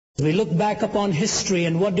We look back upon history,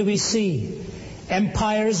 and what do we see?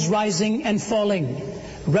 Empires rising and falling,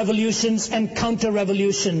 revolutions and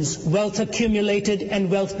counter-revolutions, wealth accumulated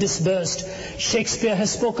and wealth dispersed. Shakespeare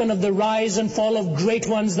has spoken of the rise and fall of great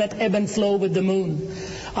ones that ebb and flow with the moon.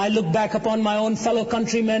 I look back upon my own fellow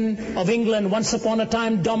countrymen of England, once upon a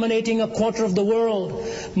time dominating a quarter of the world,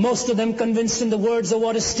 most of them convinced in the words of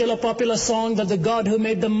what is still a popular song, that the God who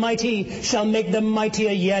made them mighty shall make them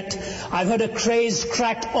mightier yet. I've heard a crazed,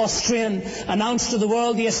 cracked Austrian announce to the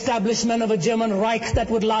world the establishment of a German Reich that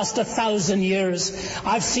would last 1,000 years.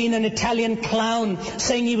 I've seen an Italian clown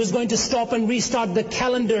saying he was going to stop and restart the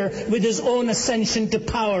calendar with his own ascension to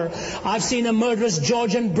power. I've seen a murderous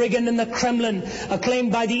Georgian brigand in the Kremlin,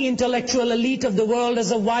 acclaimed by the intellectual elite of the world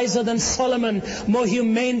as a wiser than Solomon, more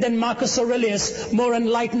humane than Marcus Aurelius, more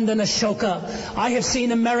enlightened than Ashoka. I have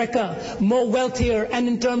seen America more wealthier and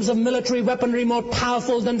in terms of military weaponry more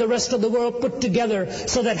powerful than the rest of the world put together,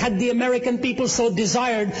 so that had the American people so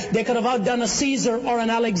desired, they could have outdone a Caesar or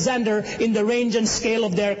an Alexander in the range and scale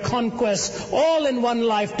of their conquests. All in one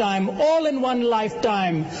lifetime, all in one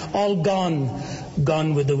lifetime, all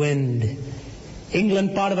gone with the wind.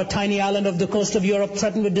 England, part of a tiny island off the coast of Europe,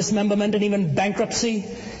 threatened with dismemberment and even bankruptcy.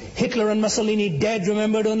 Hitler and Mussolini dead,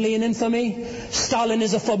 remembered only in infamy. Stalin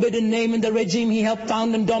is a forbidden name in the regime he helped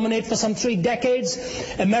found and dominate for some 3 decades.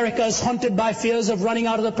 America is haunted by fears of running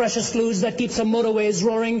out of the precious fluids that keeps the motorways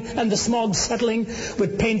roaring and the smog settling,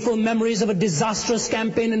 with painful memories of a disastrous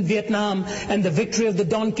campaign in Vietnam and the victory of the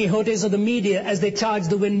Don Quixotes of the media as they charged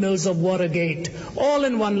the windmills of Watergate. All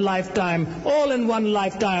in one lifetime, all in one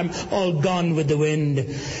lifetime, all gone with the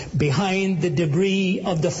wind. Behind the debris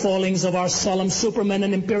of the fallings of our solemn supermen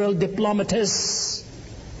and imperial diplomatists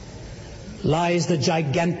lies the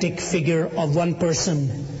gigantic figure of one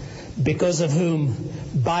person, because of whom,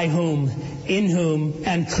 by whom, in whom,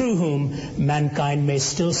 and through whom mankind may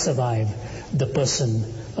still survive, the person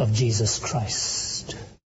of Jesus Christ.